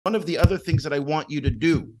One of the other things that I want you to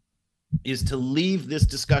do is to leave this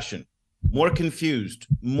discussion more confused,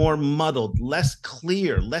 more muddled, less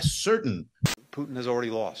clear, less certain. Putin has already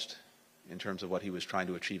lost in terms of what he was trying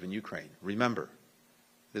to achieve in Ukraine. Remember,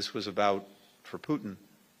 this was about, for Putin,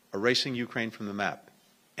 erasing Ukraine from the map,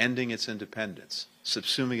 ending its independence,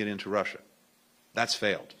 subsuming it into Russia. That's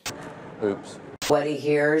failed. Oops. What he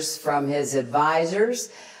hears from his advisors,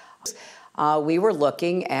 we were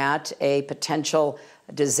looking at a potential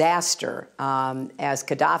disaster as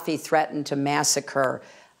Gaddafi threatened to massacre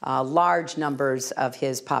large numbers of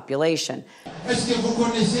his population. Est-ce que vous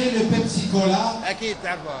connaissez le Pepsi Cola? أكيد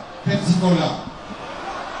تعرفها. Pepsi Cola.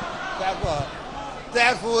 تعرفها.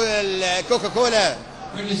 تعرفوا الكوكا كولا؟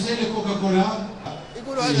 connaissez le Coca-Cola?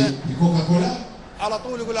 يقولوا هذا Coca-Cola? على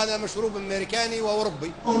طول يقول هذا مشروب أمريكاني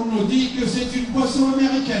وأوروبي. On nous dit que c'est une boisson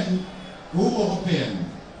américaine ou européenne.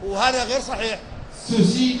 وهذا غير صحيح.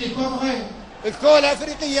 Ceci n'est pas vrai. الكولا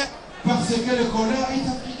أفريقية. Parce que le cola est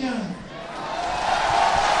africain.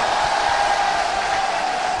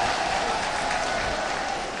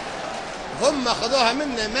 هم أخذوها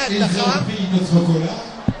منا مادة Ils ont خام. pris notre cola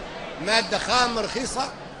مادة خام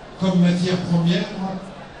رخيصة. comme matière première.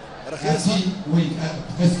 رخيصة. Oui,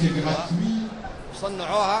 presque gratuit.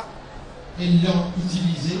 وصنعوها. Ils l'ont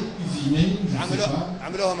utilisé, usiné, je ne sais pas.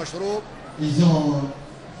 عملوها مشروب. Ils ont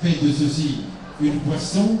fait de ceci une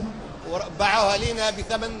boisson. وباعوها لينا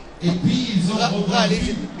بثمن. Et puis ils ont غالي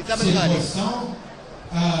revendu جدا بثمن ces غالي. boissons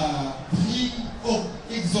à prix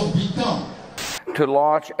exorbitant. To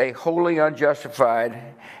launch a wholly unjustified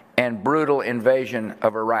and brutal invasion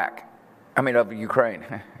of Iraq. I mean, of Ukraine.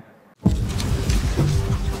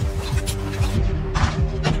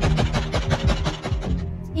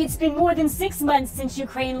 It's been more than 6 months since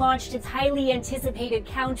Ukraine launched its highly anticipated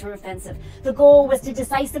counteroffensive. The goal was to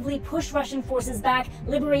decisively push Russian forces back,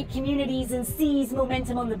 liberate communities, and seize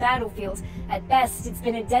momentum on the battlefield. At best, it's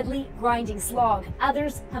been a deadly, grinding slog.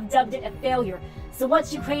 Others have dubbed it a failure. So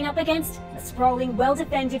what's Ukraine up against? A sprawling,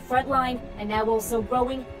 well-defended front line, and now also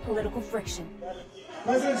growing political friction.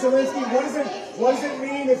 President Zelensky, what does it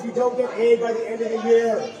mean if you don't get aid by the end of the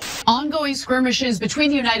year? Ongoing skirmishes between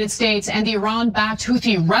the United States and the Iran-backed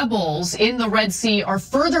Houthi rebels in the Red Sea are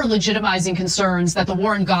further legitimizing concerns that the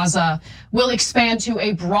war in Gaza will expand to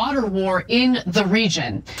a broader war in the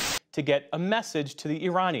region. To get a message to the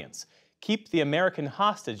Iranians, keep the American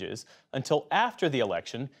hostages until after the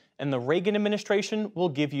election, and the Reagan administration will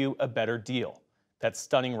give you a better deal. That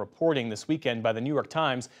stunning reporting this weekend by the New York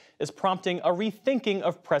Times is prompting a rethinking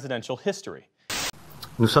of presidential history.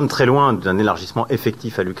 Nous sommes très loin d'un élargissement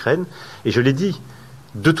effectif à l'Ukraine, et je l'ai dit,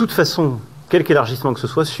 de toute façon, quelque élargissement que ce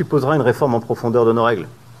soit supposera une réforme en profondeur de nos règles.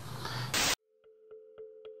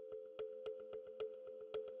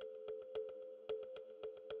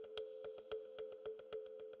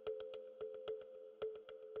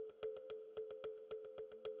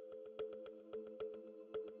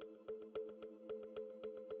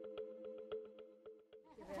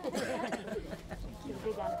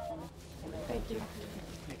 Thank you.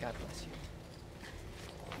 May God bless you.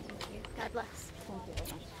 Thank you. God bless.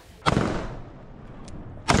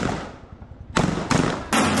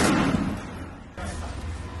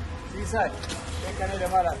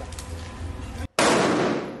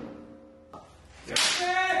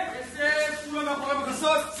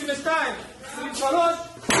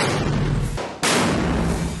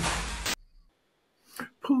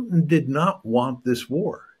 Putin did not want this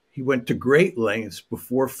war. He went to great lengths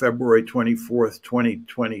before February 24th,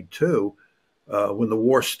 2022, when the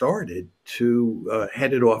war started, to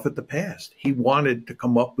head it off at the pass. He wanted to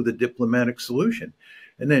come up with a diplomatic solution.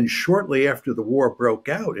 And then shortly after the war broke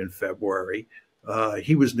out in February,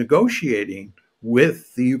 he was negotiating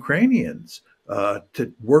with the Ukrainians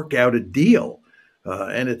to work out a deal.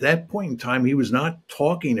 And at that point in time, he was not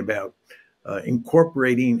talking about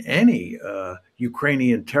incorporating any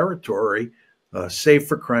Ukrainian territory, save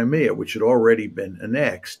for Crimea, which had already been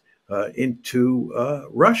annexed, into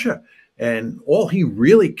Russia. And all he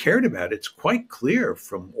really cared about, it's quite clear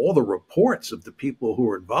from all the reports of the people who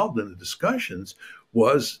were involved in the discussions,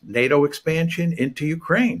 was NATO expansion into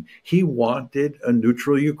Ukraine. He wanted a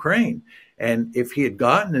neutral Ukraine. And if he had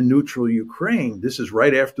gotten a neutral Ukraine, this is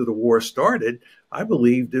right after the war started, I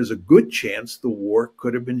believe there's a good chance the war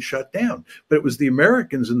could have been shut down. But it was the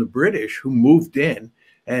Americans and the British who moved in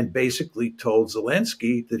and basically told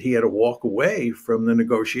Zelensky that he had to walk away from the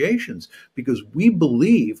negotiations because we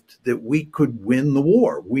believed that we could win the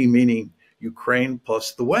war, we meaning Ukraine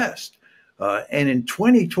plus the West. And in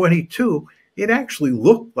 2022, it actually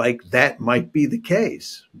looked like that might be the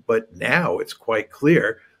case. But now it's quite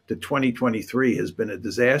clear that 2023 has been a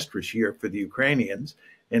disastrous year for the Ukrainians.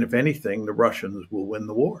 And if anything, the Russians will win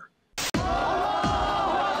the war.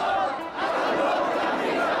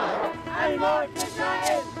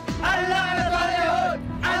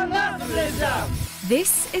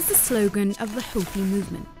 This is the slogan of the Houthi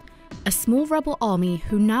movement, a small rebel army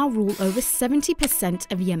who now rule over 70%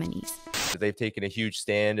 of Yemenis. They've taken a huge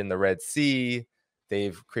stand in the Red Sea.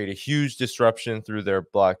 They've created huge disruption through their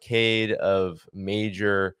blockade of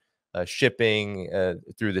major shipping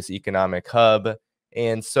through this economic hub.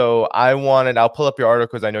 And so I'll pull up your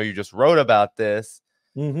article because I know you just wrote about this.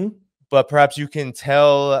 But perhaps you can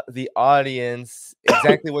tell the audience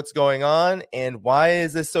exactly what's going on and why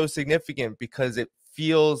is this so significant? Because it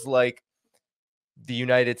feels like the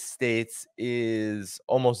United States is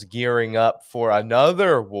almost gearing up for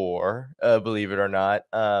another war, believe it or not,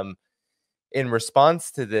 in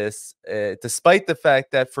response to this, despite the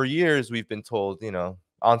fact that for years we've been told,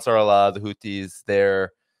 Ansar Allah, the Houthis,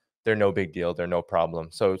 they're no big deal. They're no problem.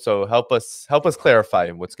 So help us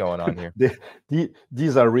clarify what's going on here.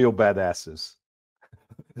 These are real badasses.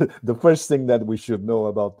 The first thing that we should know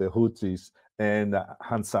about the Houthis and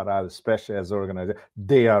Ansar Allah, especially as organization,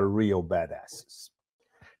 they are real badasses.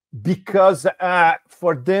 Because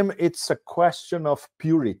for them, it's a question of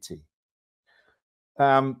purity.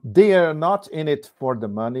 They are not in it for the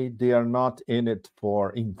money. They are not in it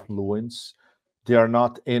for influence. They are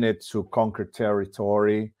not in it to conquer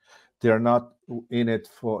territory. They're not in it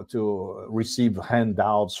to receive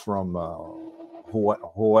handouts from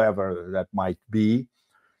whoever that might be.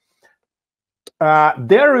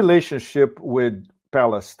 Their relationship with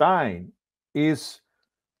Palestine is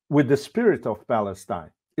with the spirit of Palestine.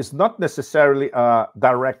 It's not necessarily a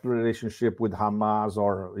direct relationship with Hamas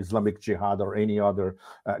or Islamic Jihad or any other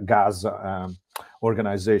Gaza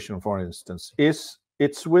organization, for instance.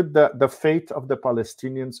 It's with the fate of the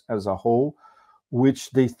Palestinians as a whole, which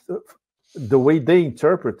the way they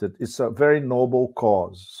interpret it is a very noble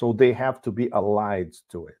cause. So they have to be allied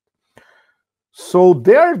to it. So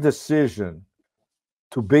their decision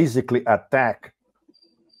to basically attack,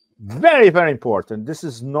 very, very important. This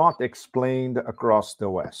is not explained across the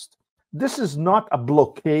West. This is not a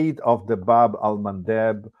blockade of the Bab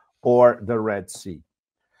al-Mandeb or the Red Sea.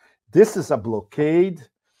 This is a blockade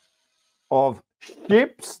of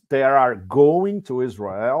ships that are going to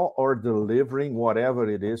Israel or delivering whatever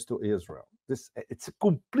it is to Israel. It's a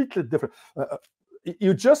completely different. If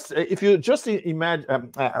you just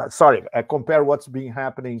imagine, compare what's been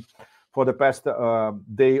happening for the past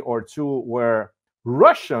day or two, where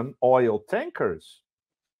Russian oil tankers,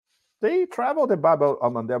 they travel the Bab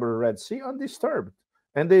al-Mandeb Red Sea undisturbed.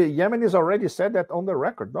 And the Yemenis already said that on the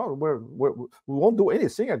record. No, we won't do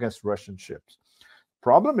anything against Russian ships.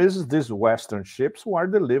 Problem is these Western ships who are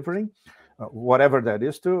delivering whatever that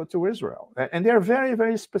is to Israel. And they're very,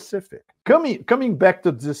 very specific. Coming back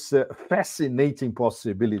to this fascinating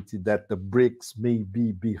possibility that the BRICS may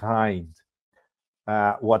be behind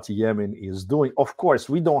what Yemen is doing. Of course,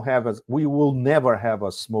 we will never have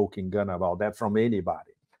a smoking gun about that from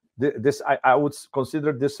anybody. I would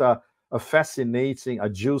consider this a fascinating, a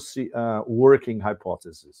juicy working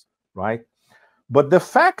hypothesis, right? But the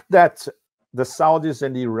fact that the Saudis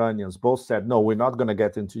and the Iranians both said, no, we're not going to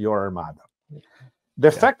get into your armada.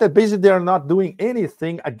 The fact that basically they are not doing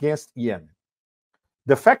anything against Yemen.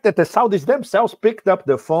 The fact that the Saudis themselves picked up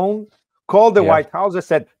the phone, called the White House and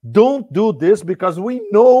said, don't do this because we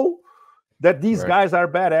know that these guys are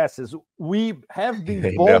badasses. We have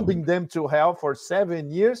been bombing them to hell for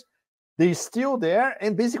 7 years. They're still there.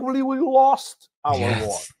 And basically we lost our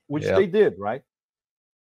war, which they did, right?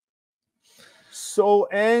 So,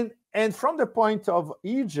 and from the point of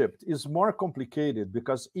Egypt is more complicated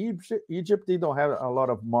because Egypt, they don't have a lot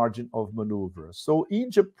of margin of maneuver. So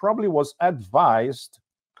Egypt probably was advised,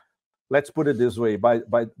 let's put it this way, by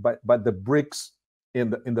the BRICS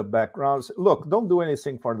in the background. Look, don't do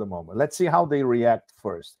anything for the moment. Let's see how they react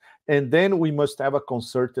first. And then we must have a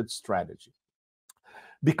concerted strategy.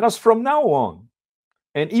 Because from now on,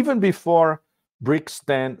 and even before BRICS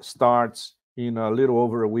 10 starts in a little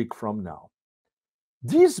over a week from now,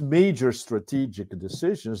 these major strategic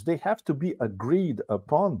decisions, they have to be agreed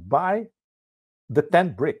upon by the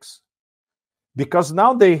 10 BRICS. Because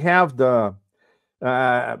now they have the,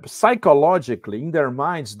 psychologically, in their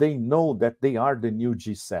minds, they know that they are the new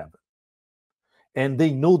G7. And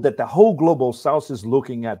they know that the whole global South is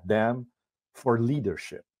looking at them for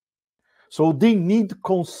leadership. So they need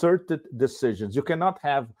concerted decisions. You cannot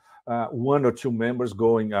have one or two members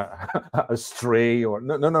going astray or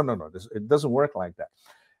no. It doesn't work like that.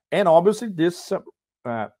 And obviously this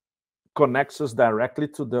connects us directly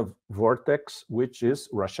to the vortex, which is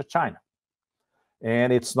Russia-China.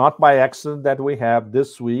 And it's not by accident that we have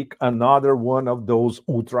this week another one of those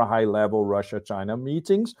ultra high level Russia-China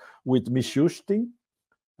meetings with Mishustin,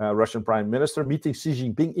 Russian Prime Minister, meeting Xi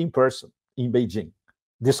Jinping in person in Beijing,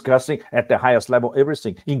 discussing at the highest level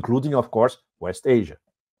everything, including, of course, West Asia.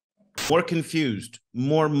 More confused,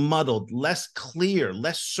 more muddled, less clear,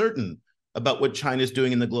 less certain about what China is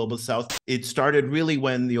doing in the global south. It started really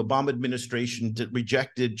when the Obama administration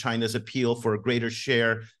rejected China's appeal for a greater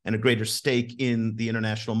share and a greater stake in the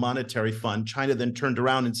International Monetary Fund. China then turned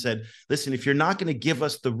around and said, listen, if you're not going to give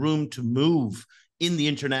us the room to move in the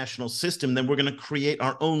international system, then we're going to create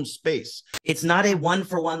our own space. It's not a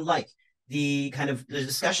one-for-one like. The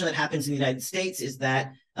discussion that happens in the United States is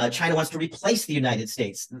that China wants to replace the United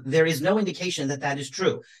States. There is no indication that that is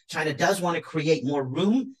true. China does want to create more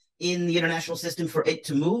room in the international system for it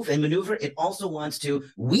to move and maneuver. It also wants to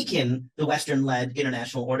weaken the Western-led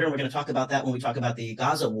international order. And we're going to talk about that when we talk about the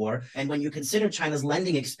Gaza war. And when you consider China's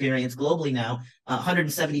lending experience globally now,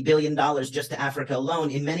 $170 billion just to Africa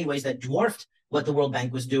alone, in many ways that dwarfed what the World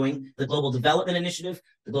Bank was doing, the Global Development Initiative,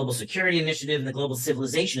 the Global Security Initiative, and the Global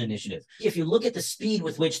Civilization Initiative. If you look at the speed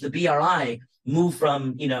with which the BRI moved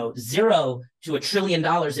from, zero to $1 trillion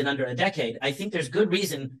in under a decade, I think there's good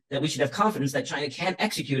reason that we should have confidence that China can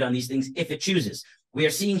execute on these things if it chooses. We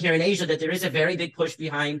are seeing here in Asia that there is a very big push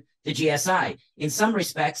behind the GSI. In some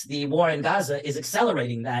respects, the war in Gaza is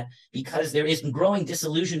accelerating that because there is growing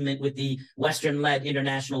disillusionment with the Western-led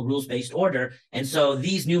international rules-based order. And so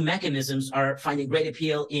these new mechanisms are finding great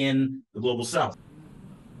appeal in the global south.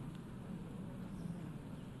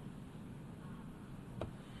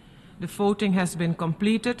 The voting has been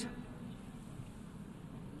completed.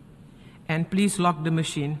 And please lock the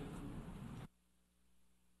machine.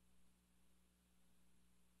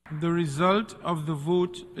 The result of the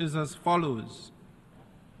vote is as follows: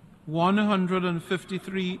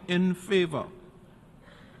 153 in favor,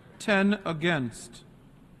 10 against,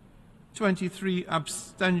 23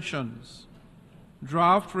 abstentions.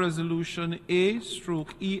 Draft Resolution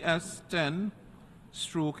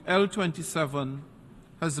A/ES10/L27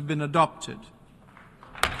 has been adopted.